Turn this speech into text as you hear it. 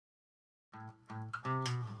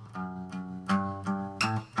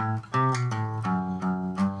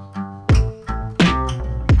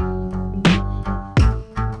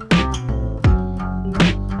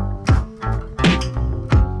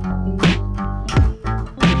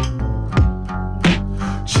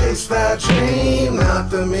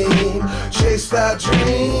the meme. Chase that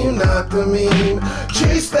dream, not the meme.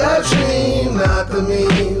 Chase that dream, not the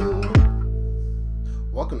meme.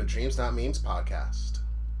 Welcome to Dreams Not Memes podcast.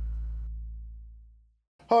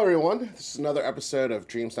 Hello everyone, this is another episode of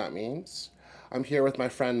Dreams Not Memes. I'm here with my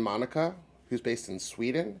friend Monica, who's based in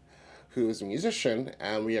Sweden, who is a musician,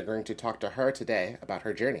 and we are going to talk to her today about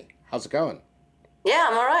her journey. How's it going? Yeah,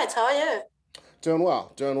 I'm all right. How are you? Doing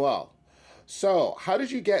well, doing well. So, how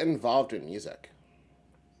did you get involved in music?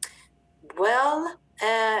 Well,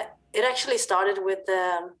 it actually started with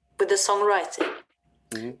the songwriting.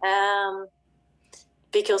 Mm-hmm.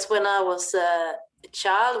 Because when I was a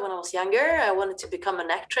child, when I was younger, I wanted to become an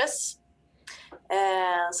actress.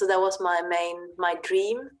 So that was my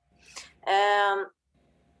dream.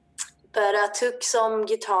 But I took some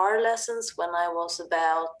guitar lessons when I was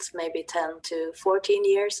about maybe 10 to 14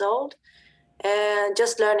 years old,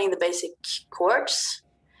 just learning the basic chords.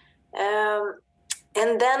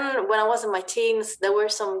 And then when I was in my teens, there were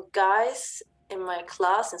some guys in my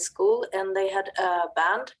class in school, and they had a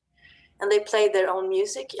band, and they played their own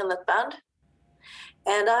music in that band.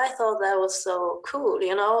 And I thought that was so cool,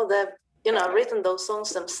 they've written those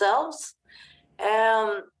songs themselves.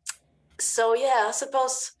 So yeah, I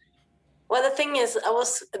suppose. Well, the thing is, I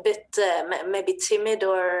was a bit maybe timid,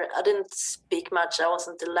 or I didn't speak much. I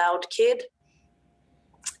wasn't a loud kid,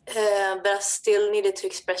 but I still needed to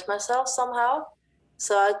express myself somehow.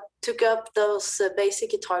 So I took up those basic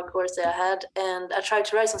guitar chords that I had, and I tried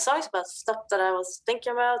to write some songs about stuff that I was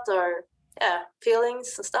thinking about, or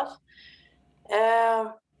feelings and stuff.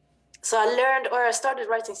 So I started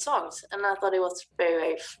writing songs, and I thought it was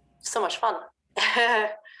so much fun.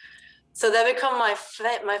 So that became my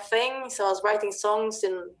thing. So I was writing songs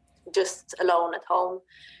just alone at home,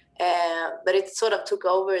 but it sort of took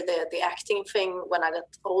over the acting thing when I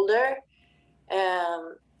got older.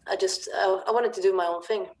 I wanted to do my own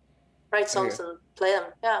thing, write songs and play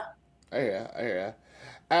them. Yeah. I hear.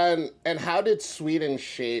 And how did Sweden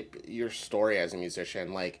shape your story as a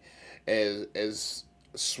musician? Like, is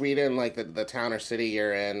Sweden, like the town or city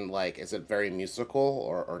you're in, like, is it very musical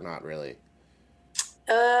or not really?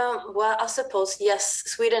 Well, I suppose, yes,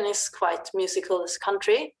 Sweden is quite musical as a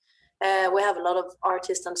country. We have a lot of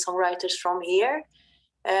artists and songwriters from here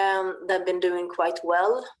that have been doing quite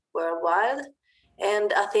well worldwide.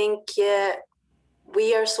 And I think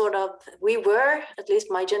we were, at least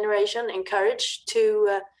my generation, encouraged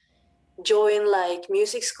to join like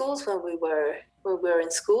music schools when we were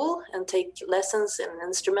in school and take lessons in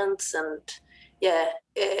instruments. And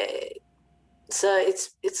so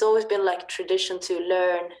it's always been like a tradition to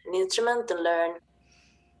learn an instrument and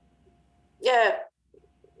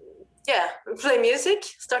play music,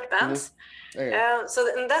 start bands. Mm-hmm. So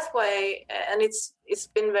in that way, and it's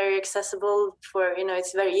been very accessible for,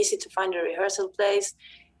 it's very easy to find a rehearsal place,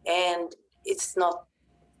 and it's not,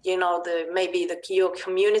 your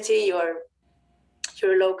community, your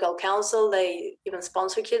local council, they even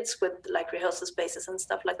sponsor kids with like rehearsal spaces and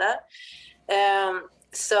stuff like that.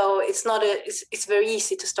 So it's very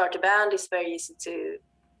easy to start a band. It's very easy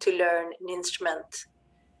to learn an instrument.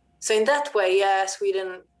 So in that way, yeah,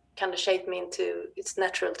 Sweden kind of shaped me into it's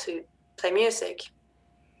natural to play music.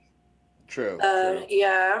 True.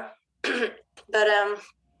 Yeah. But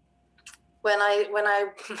when I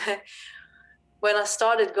when I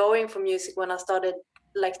started going for music, when I started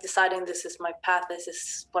like deciding this is my path, this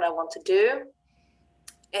is what I want to do,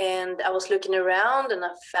 and I was looking around, and I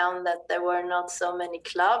found that there were not so many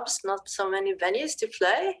clubs, not so many venues to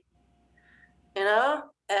play,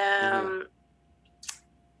 Mm-hmm.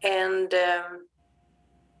 And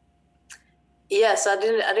so I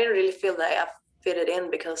didn't really feel like I fitted in,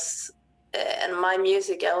 because and my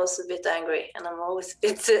music, I was a bit angry, and I'm always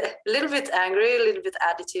a little bit angry, a little bit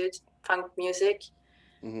attitude, punk music.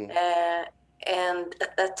 Mm-hmm. And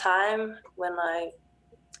at that time, when I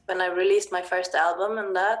released my first album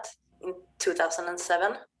and that in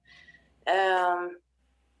 2007, I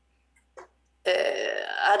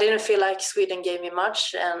didn't feel like Sweden gave me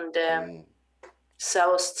much, and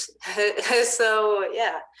so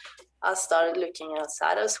I started looking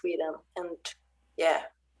outside of Sweden, and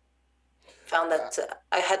found that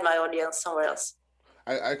I had my audience somewhere else.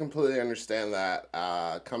 I completely understand that.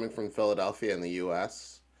 Coming from Philadelphia in the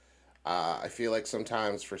U.S., I feel like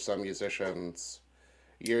sometimes for some musicians,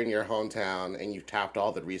 you're in your hometown and you've tapped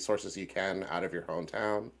all the resources you can out of your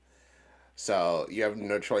hometown. So you have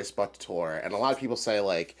no choice but to tour. And a lot of people say,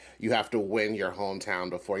 like, you have to win your hometown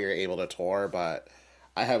before you're able to tour, but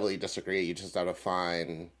I heavily disagree. You just have to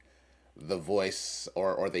find the voice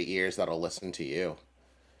or the ears that'll listen to you.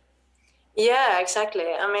 Yeah, exactly.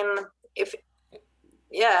 I mean,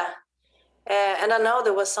 And I know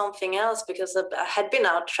there was something else because I had been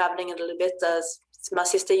out traveling a little bit. As my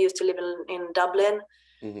sister used to live in Dublin,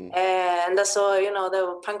 Mm-hmm. and I saw, there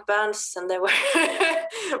were punk bands, and they were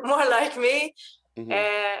more like me. Mm-hmm.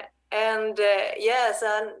 Yes,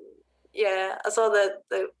 and yeah, I saw that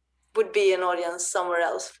there would be an audience somewhere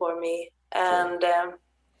else for me. Sure. And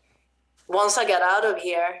once I got out of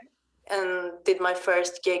here and did my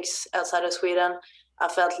first gigs outside of Sweden, I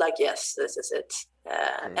felt like, yes, this is it. Sure.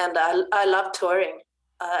 And I love touring.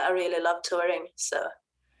 I really love touring. So,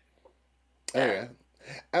 yeah. Okay.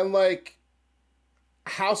 And like,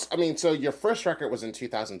 I mean, so your first record was in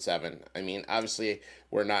 2007. I mean, obviously,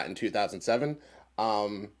 we're not in 2007.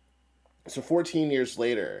 Um, so 14 years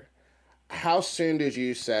later, how soon did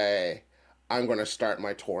you say, I'm going to start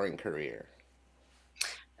my touring career?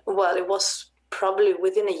 Well, it was probably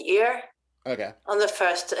within a year Okay. on the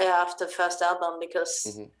first after the first album because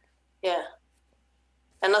Mm-hmm. yeah.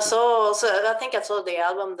 And I saw also, I think I saw the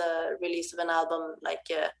album, the release of an album, like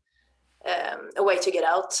a way to get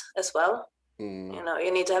out as well. Mm,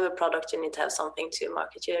 You need to have a product, you need to have something to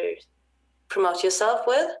promote yourself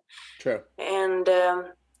with. true. And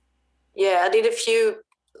yeah, I did a few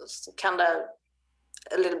kind of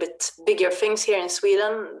a little bit bigger things here in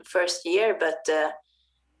Sweden first year, but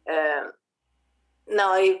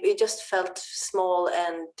no, it just felt small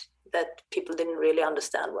and that people didn't really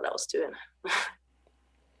understand what I was doing.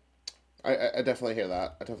 I definitely hear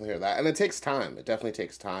that. I definitely hear that. And it takes time. It definitely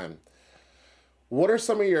takes time. What are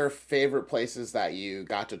some of your favorite places that you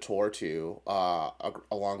got to tour to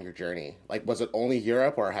along your journey? Like, was it only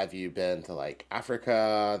Europe, or have you been to like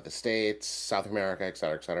Africa, the States, South America, et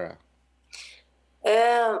cetera, et cetera?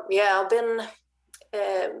 Yeah, I've been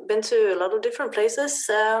to a lot of different places.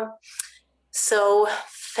 So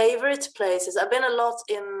favorite places. I've been a lot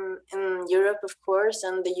in Europe, of course,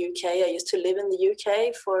 and the UK. I used to live in the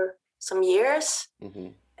UK for some years, Mm-hmm.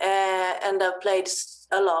 and I've played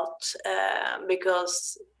a lot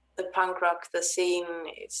because the punk rock, the scene,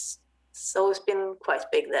 it's always been quite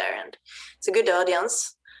big there, and it's a good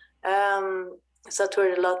audience. So I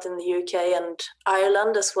toured a lot in the UK and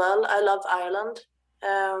Ireland as well. I love Ireland.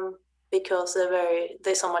 Because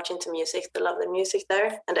they're so much into music. They love the music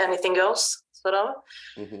there, and anything goes, sort of.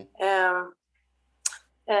 Mm-hmm. Um,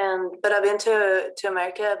 but I've been to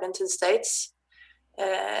America. I've been to the States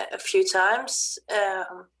a few times.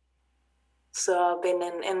 So I've been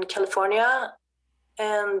in California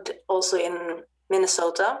and also in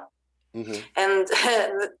Minnesota. Mm-hmm. And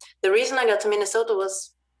the reason I got to Minnesota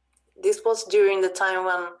was during the time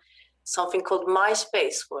when something called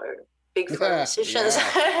MySpace were big for Yeah, musicians.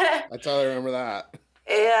 yeah. I totally remember that.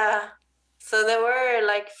 Yeah. So there were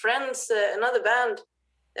like friends, another band,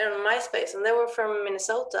 they're on MySpace, and they were from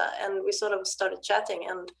Minnesota, and we sort of started chatting,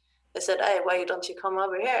 and they said, "Hey, why don't you come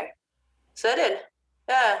over here?" So I did.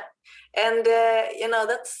 Yeah. And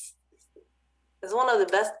that's one of the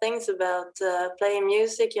best things about playing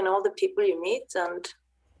music. All the people you meet, and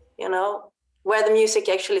you know where the music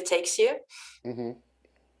actually takes you. Mm-hmm.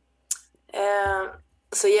 Um,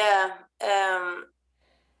 so yeah,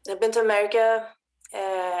 I've been to America,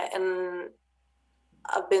 and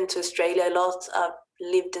I've been to Australia a lot. I've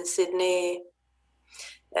lived in Sydney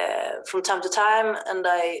from time to time, and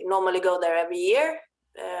I normally go there every year.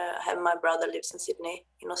 I have my brother lives in Sydney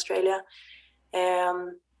in Australia,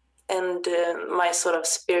 um, and my sort of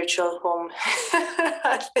spiritual home,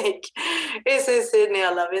 I think, is in Sydney.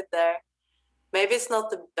 I love it there. Maybe it's not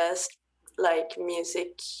the best like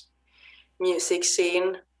music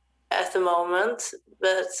scene at the moment,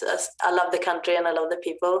 but I love the country and I love the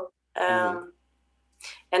people. Mm-hmm.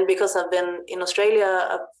 And because I've been in Australia,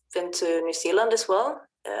 I've been to New Zealand as well,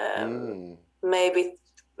 Mm. maybe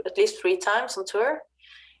at least 3 times on tour.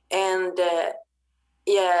 And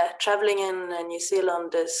yeah, traveling in New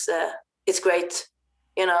Zealand is it's great.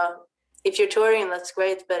 You know, if you're touring, that's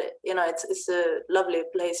great. But it's a lovely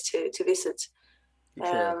place to visit. True.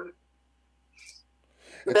 Um,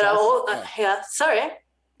 It's but also yeah, sorry.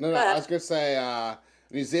 no, Go no. I ahead. was gonna say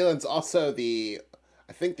New Zealand's also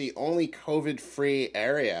I think the only COVID-free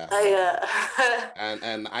area. I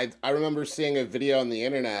And I remember seeing a video on the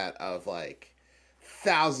internet of like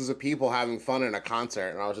thousands of people having fun in a concert,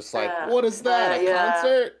 and I was just like, "What is that? A yeah.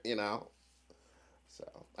 concert?" So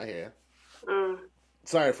I hear you. Mm,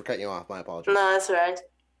 Sorry for cutting you off. My no, apologies. that's right.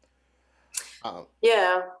 Um,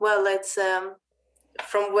 Yeah, well, it's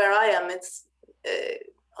from where I am. It's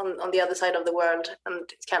on the other side of the world, and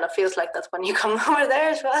it kind of feels like that when you come over there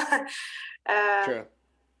as well. uh, true.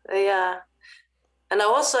 yeah, and I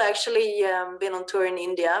also actually been on tour in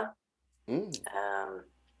India, Mm. um,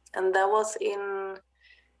 and that was in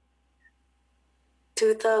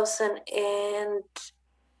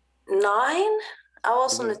 2009, I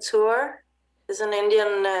was on a Mm-hmm. tour. It's an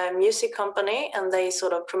Indian music company, and they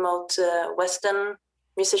sort of promote Western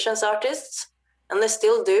musicians, artists, and they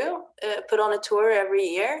still do put on a tour every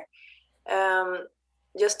year, um,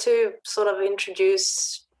 just to sort of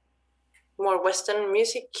introduce more Western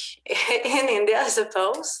music in India, I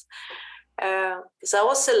suppose. So I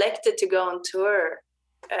was selected to go on tour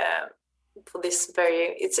for this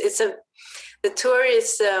very. The tour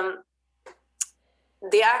is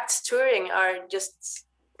the acts touring are just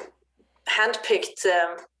handpicked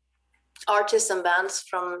artists and bands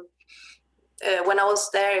from. When I was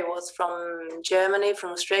there, it was from Germany,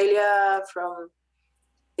 from Australia, from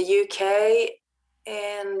the UK,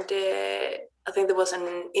 and I think there was an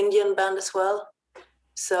Indian band as well.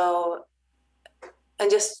 So,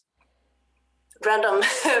 and just random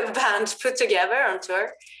bands put together on tour,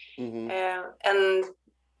 Mm-hmm. and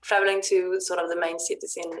traveling to sort of the main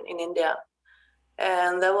cities in India.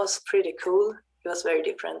 And that was pretty cool. It was very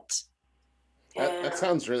different. That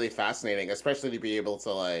sounds really fascinating, especially to be able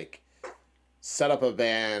to like set up a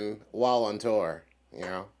band while on tour. You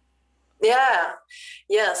know. Yeah,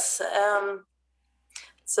 yes.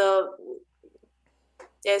 So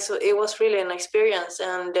yeah, so it was really an experience,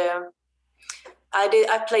 and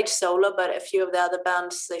I played solo, but a few of the other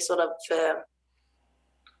bands they sort of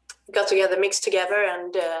got together, mixed together,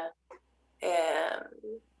 and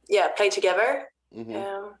yeah, played together. Mm-hmm.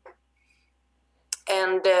 Um,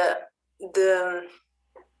 and the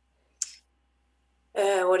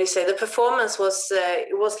what do you say? The performance was it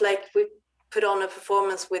was like we put on a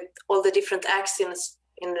performance with all the different acts in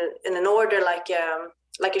an order, like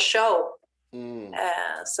a show. Mm.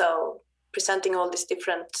 So presenting all these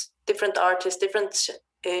different artists, different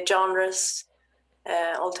genres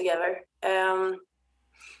all together. And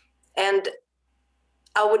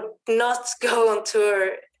I would not go on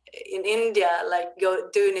tour in India, like go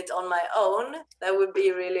doing it on my own. That would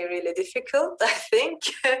be really, really difficult, I think.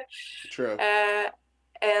 True.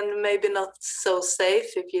 And maybe not so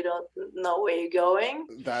safe if you don't know where you're going.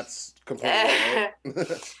 That's completely right.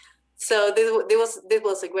 So this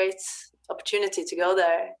was a great opportunity to go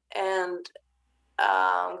there, and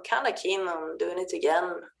I'm kind of keen on doing it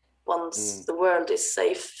again once Mm. the world is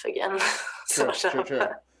safe again. True, Sort true, of. true.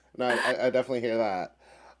 No, I definitely hear that.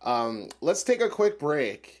 Let's take a quick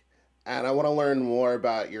break, and I want to learn more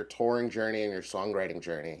about your touring journey and your songwriting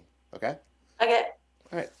journey. Okay? Okay.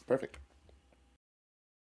 All right, perfect.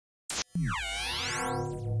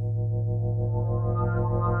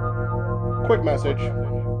 Quick message.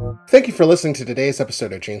 Thank you for listening to today's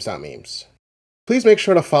episode of Dreams Not Memes. Please make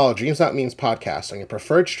sure to follow Dreams Not Memes podcast on your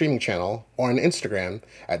preferred streaming channel or on Instagram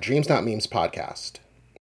at Dreams Not Memes podcast.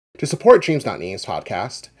 To support Dreams Not Memes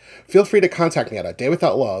podcast, feel free to contact me at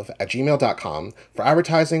addaywithoutlove@gmail.com for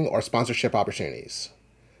advertising or sponsorship opportunities.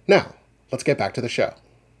 Now, let's get back to the show.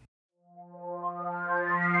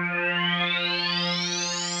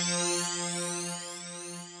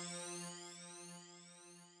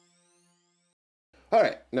 All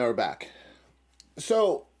right, now we're back.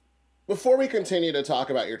 So, before we continue to talk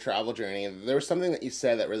about your travel journey, there was something that you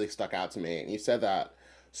said that really stuck out to me. And you said that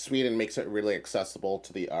Sweden makes it really accessible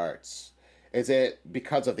to the arts. Is it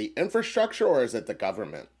because of the infrastructure or is it the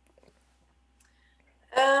government?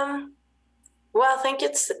 Well, I think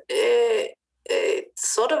it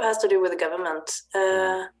sort of has to do with the government.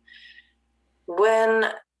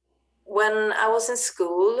 When when I was in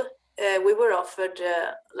school, we were offered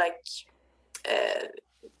uh,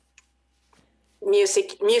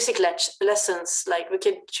 lessons. Like we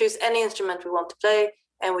could choose any instrument we want to play,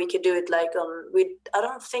 and we could do it like on. We I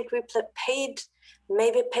don't think we paid,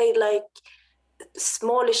 maybe paid like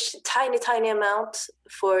smallish, tiny amount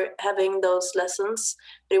for having those lessons.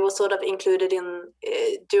 But it was sort of included in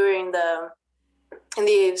during in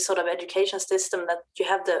the sort of education system that you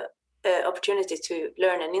have the opportunity to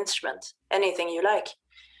learn an instrument, anything you like.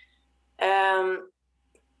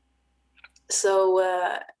 So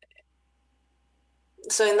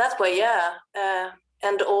so in that way, yeah,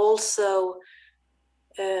 and also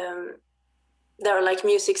there are like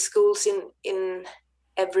music schools in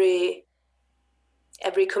every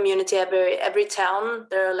community, every town.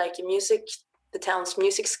 There are like the town's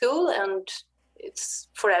music school, and it's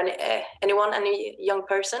for anyone, any young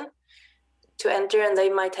person to enter, and they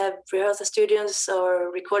might have rehearsal studios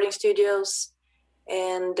or recording studios,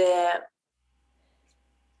 and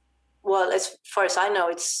well, as far as I know,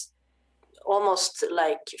 it's almost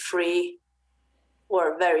like free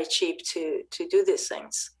or very cheap to do these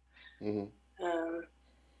things. Mm-hmm. Um,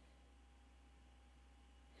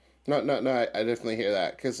 No, I definitely hear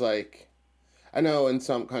that because, like, I know in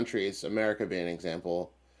some countries, America being an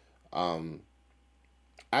example, um,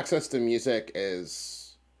 access to music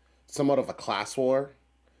is somewhat of a class war.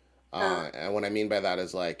 Uh, And what I mean by that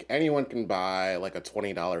is like anyone can buy like a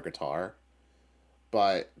 $20 guitar,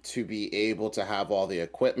 but to be able to have all the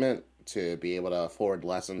equipment, to be able to afford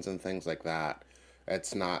lessons and things like that,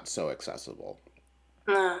 it's not so accessible.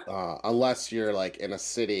 no. Unless you're like in a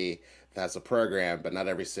city that has a program, but not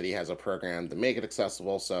every city has a program to make it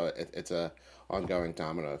accessible. So it's a ongoing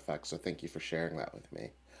domino effect. So thank you for sharing that with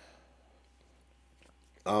me.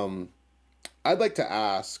 Um, I'd like to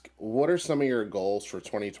ask, what are some of your goals for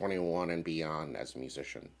 2021 and beyond as a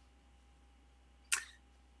musician?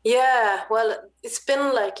 Yeah, well, it's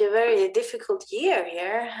been like a very difficult year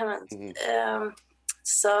here. Mm-hmm.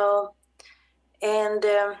 So, and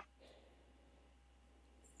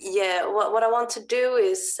yeah, what I want to do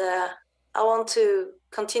is I want to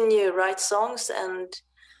continue write songs and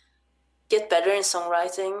get better in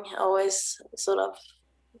songwriting. Always sort of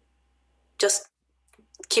just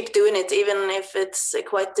keep doing it, even if it's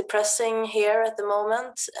quite depressing here at the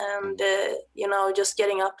moment. And Mm-hmm. just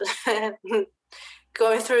getting up,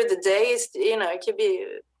 going through the days, it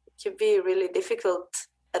could be really difficult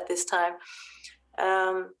at this time.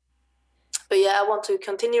 Um, but yeah, I want to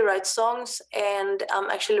continue write songs, and I'm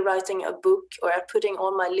actually writing a book, or I'm putting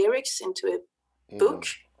all my lyrics into a Mm-hmm. book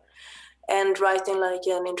and writing like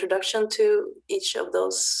an introduction to each of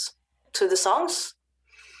those to the songs.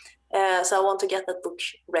 So I want to get that book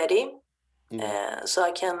ready, Mm-hmm. so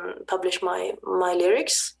I can publish my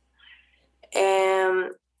lyrics.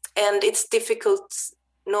 And it's difficult.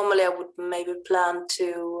 Normally, I would maybe plan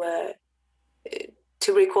to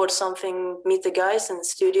record something, meet the guys in the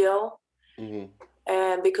studio,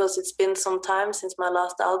 Mm-hmm. because it's been some time since my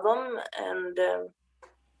last album, and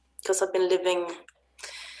because I've been living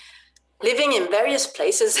in various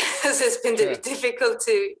places, so it's been Sure. difficult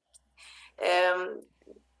um,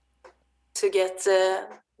 to get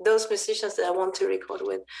those musicians that I want to record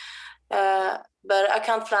with. But I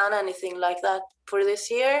can't plan anything like that for this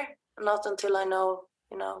year, not until I know,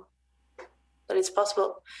 that it's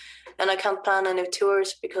possible. And I can't plan any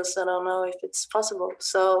tours because I don't know if it's possible.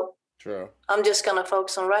 So True. I'm just gonna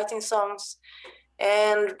focus on writing songs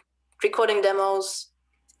and recording demos,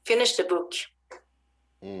 finish the book.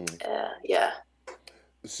 Mm. Yeah.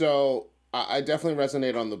 So I definitely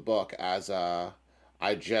resonate on the book as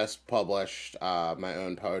I just published my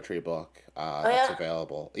own poetry book Oh that's yeah.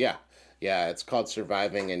 available. Yeah, yeah, it's called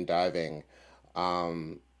Surviving and Diving.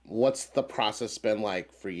 What's the process been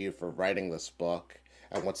like for you for writing this book,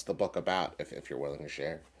 and what's the book about, if you're willing to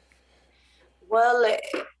share? Well, it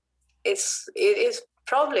is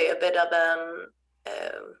probably a bit of an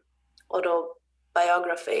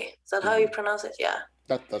autobiography. Is that how you Hmm. pronounce it? Yeah.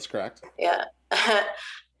 That's correct. Yeah.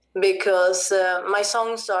 Because my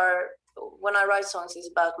songs are, when I write songs, it's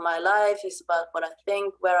about my life, it's about what I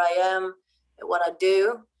think, where I am, what I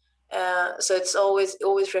do. So it's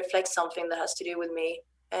always reflects something that has to do with me.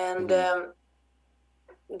 And Hmm.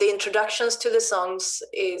 the introductions to the songs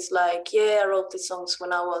is like, yeah, I wrote this song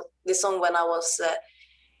when I was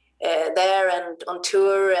there and on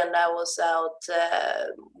tour, and I was out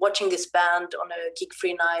watching this band on a gig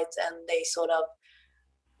free night, and they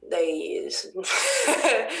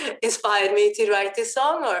inspired me to write this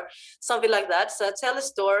song or something like that. So I tell a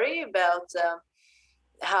story about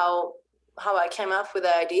how I came up with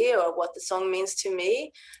the idea or what the song means to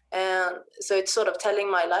me, and so it's sort of telling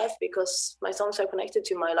my life because my songs are connected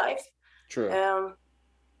to my life. True. um,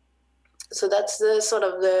 so that's the sort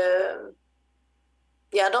of the,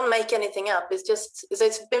 yeah, I don't make anything up.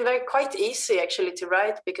 It's been very quite easy actually to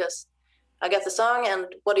write, because I get the song, and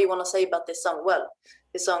what do you want to say about this song? Well,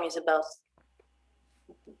 this song is about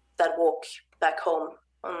that walk back home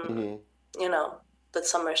on, Hmm. you know, that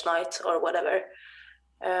summer's night or whatever.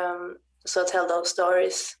 So I tell those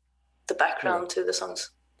stories, the True. background to the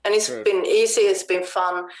songs. And it's True. been easy, it's been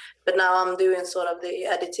fun, but now I'm doing sort of the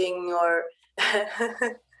editing or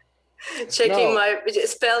checking No, my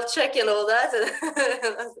spell check and all that.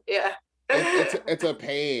 Yeah. it's a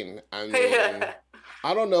pain. I mean, Yeah.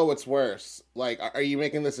 I don't know what's worse. Like, are you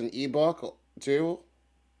making this an ebook too?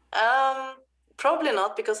 Um, Probably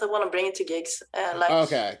not, because I want to bring it to gigs.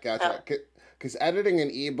 Okay, Uh, gotcha. Because editing an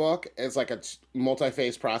ebook is like a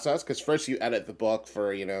multi-phase process. Because first you edit the book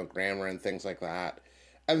for, grammar and things like that,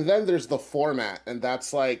 and then there's the format, and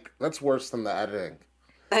that's worse than the editing.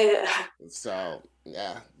 yeah. So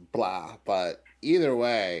yeah, blah. But either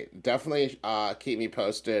way, definitely keep me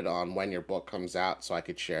posted on when your book comes out, so I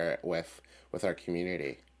could share it with our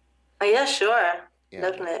community. Yeah, sure. Yeah,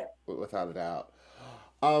 Definitely. without a doubt.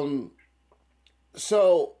 Um,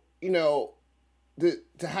 so, you know.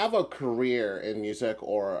 To have a career in music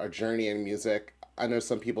or a journey in music, I know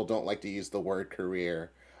some people don't like to use the word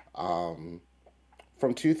career. Um,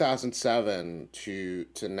 from 2007 to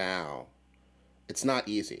now, it's not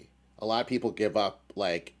easy. A lot of people give up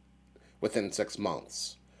like within 6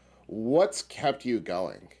 months. What's kept you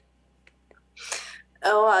going?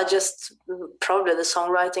 Oh, I just probably the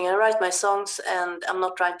songwriting. I write my songs, and I'm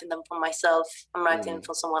not writing them for myself. I'm writing them Mm-hmm.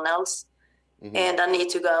 for someone else, Mm-hmm. and I need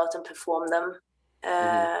to go out and perform them.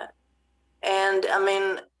 Mm-hmm. Uh, and I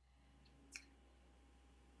mean,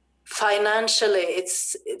 financially,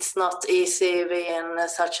 it's not easy being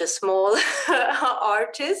such a small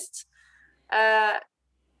artist. Uh,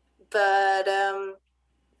 but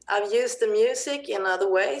I've used the music in other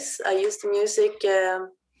ways. I use the music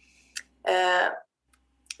uh,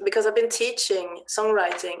 because I've been teaching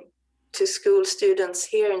songwriting to school students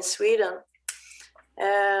here in Sweden.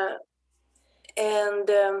 Uh, and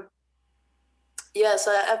yeah,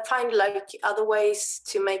 so I find like other ways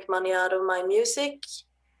to make money out of my music.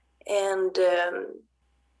 And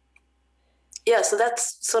yeah, so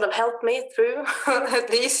that's sort of helped me through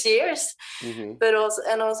these years. Mm-hmm. But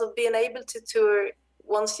also being able to tour.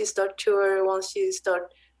 Once you start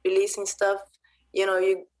releasing stuff,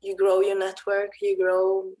 you grow your network, you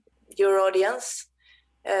grow your audience.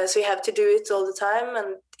 So you have to do it all the time,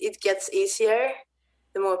 and it gets easier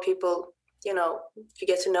the more people you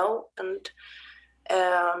get to know. And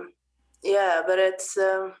yeah, but it's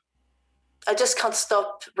I just can't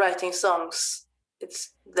stop writing songs.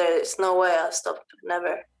 There's no way I'll stop.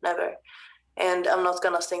 Never. And I'm not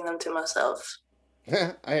gonna sing them to myself.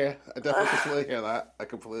 I definitely completely hear that. I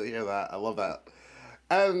completely hear that. I love that.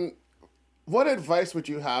 And what advice would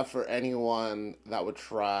you have for anyone that would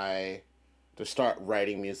try to start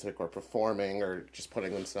writing music or performing or just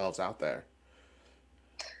putting themselves out there?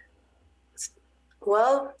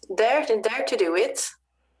 Well, dare to do it,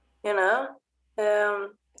 you know,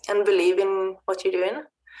 and believe in what you're doing,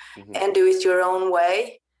 Mm-hmm. and do it your own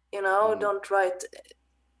way. Mm-hmm. Don't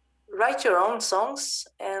write your own songs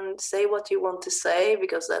and say what you want to say,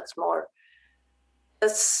 because that's more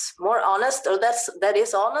honest, or that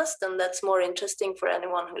is honest, and that's more interesting for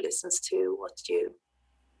anyone who listens to what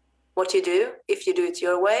you do, if you do it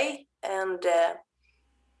your way. And uh,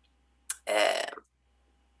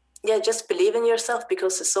 yeah, just believe in yourself,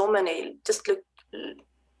 because there's so many. Just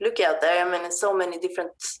look out there. I mean, there's so many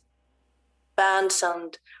different bands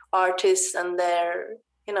and artists, and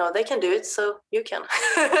they can do it, so you can.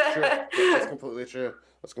 True. That's completely true.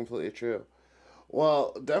 That's completely true.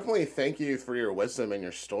 Well, definitely thank you for your wisdom and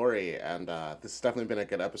your story. And this has definitely been a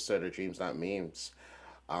good episode of Dreams Not Memes.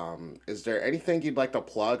 Is there anything you'd like to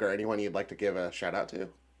plug or anyone you'd like to give a shout out to?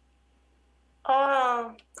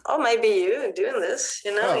 Maybe you doing this,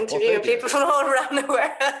 Oh, well, interviewing thank you. people from all around the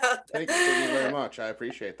world. Thank you very much. I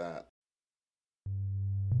appreciate that.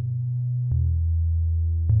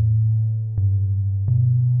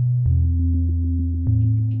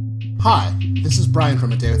 Hi, this is Brian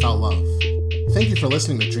from A Day Without Love. Thank you for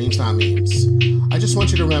listening to Dreams Not Memes. I just want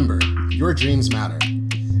you to remember, your dreams matter.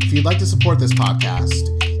 If you'd like to support this podcast,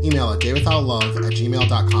 email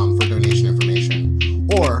adaywithoutlove@gmail.com for donation information,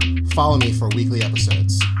 or follow me for weekly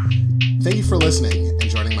episodes. Thank you for listening and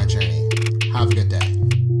joining my journey. Have a good day.